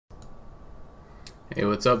Hey,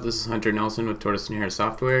 what's up? This is Hunter Nelson with Tortoise and Hare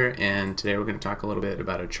Software, and today we're going to talk a little bit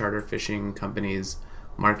about a charter fishing company's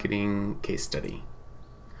marketing case study.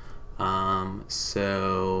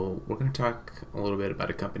 So we're going to talk a little bit about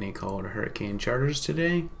a company called Hurricane Charters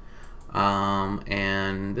today.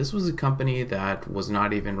 And this was a company that was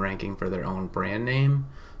not even ranking for their own brand name.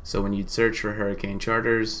 So when you'd search for Hurricane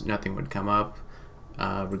Charters, nothing would come up,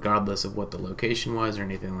 regardless of what the location was or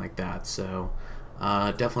anything like that. So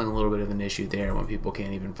definitely a little bit of an issue there when people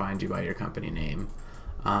can't even find you by your company name.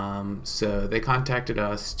 So they contacted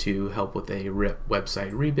us to help with a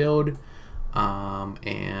website rebuild,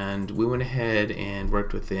 and we went ahead and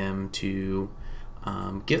worked with them to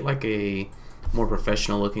get like a more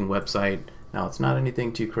professional looking website. Now it's not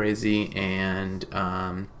anything too crazy, and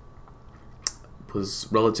was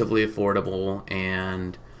relatively affordable,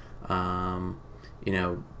 and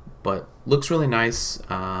but looks really nice.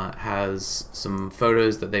 Has some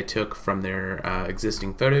photos that they took from their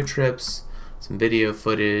existing photo trips, some video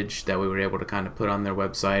footage that we were able to kind of put on their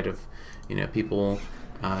website of people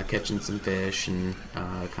catching some fish and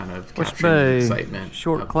kind of capturing the excitement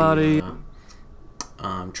short of cloudy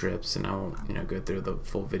the trips. And I won't go through the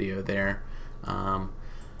full video there.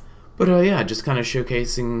 But yeah, just kind of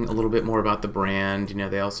showcasing a little bit more about the brand.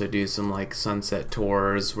 They also do some like sunset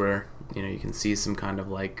tours where you can see some kind of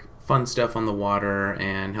like fun stuff on the water,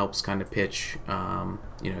 and helps kind of pitch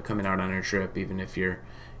coming out on a trip, even if you're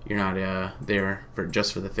not there for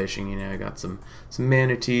just for the fishing. I got some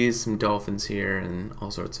manatees, some dolphins here, and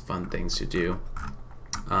all sorts of fun things to do.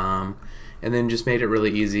 And then just made it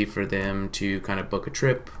really easy for them to kind of book a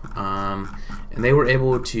trip, and they were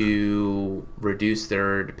able to reduce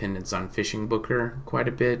their dependence on Fishing Booker quite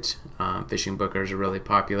a bit. Fishing Booker is a really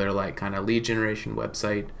popular like kind of lead generation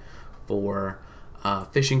website for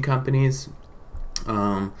fishing companies.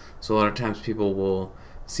 So a lot of times people will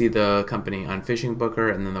see the company on Fishing Booker,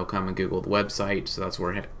 and then they'll come and Google the website. So that's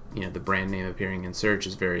where the brand name appearing in search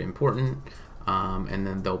is very important, and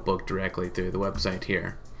then they'll book directly through the website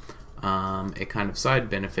here. A kind of side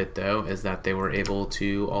benefit though is that they were able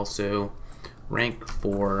to also rank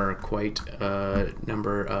for quite a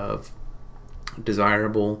number of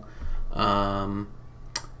desirable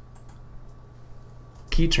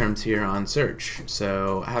key terms here on search.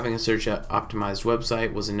 So having a search optimized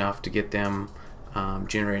website was enough to get them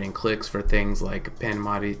generating clicks for things like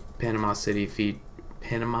Panama City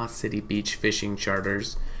beach fishing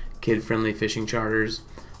charters, kid-friendly fishing charters.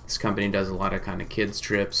 This company does a lot of kind of kids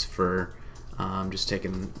trips for just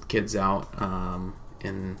taking kids out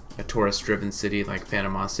in a tourist-driven city like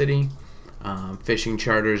Panama City. Fishing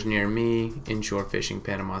charters near me, inshore fishing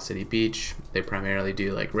Panama City Beach. They primarily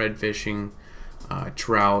do like red fishing,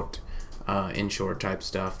 trout, inshore type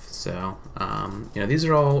stuff. So these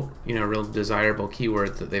are all real desirable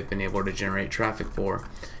keywords that they've been able to generate traffic for.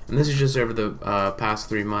 And this is just over the past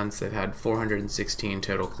 3 months. They've had 416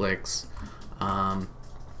 total clicks,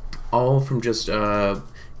 all from just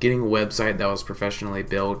getting a website that was professionally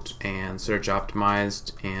built and search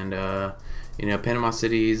optimized. And Panama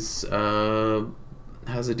City's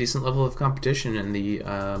has a decent level of competition in the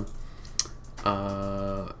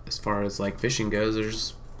as far as like fishing goes.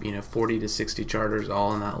 There's 40 to 60 charters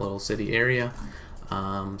all in that little city area.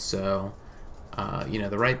 So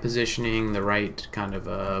the right positioning, the right kind of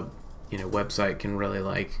website can really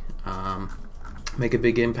like make a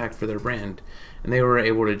big impact for their brand. And they were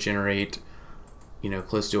able to generate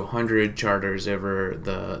close to 100 charters over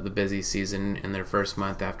the busy season in their first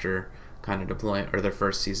month after kind of deploying, or their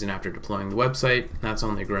first season after deploying the website. That's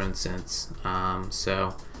only grown since.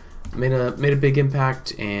 So made a big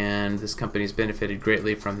impact, and this company's benefited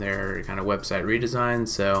greatly from their kind of website redesign.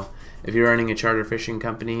 So if you're running a charter fishing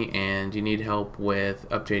company and you need help with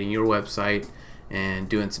updating your website and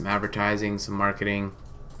doing some advertising, some marketing,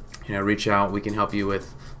 reach out. We can help you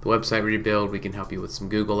with the website rebuild. We can help you with some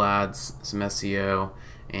Google ads, some SEO,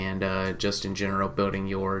 and just in general building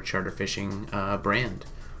your charter fishing brand.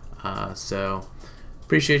 So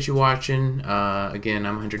appreciate you watching. Again,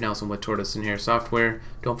 I'm Hunter Nelson with Tortoise and Hare Software.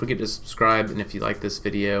 Don't forget to subscribe, and if you like this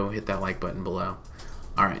video, hit that like button below.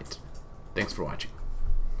 Alright, thanks for watching.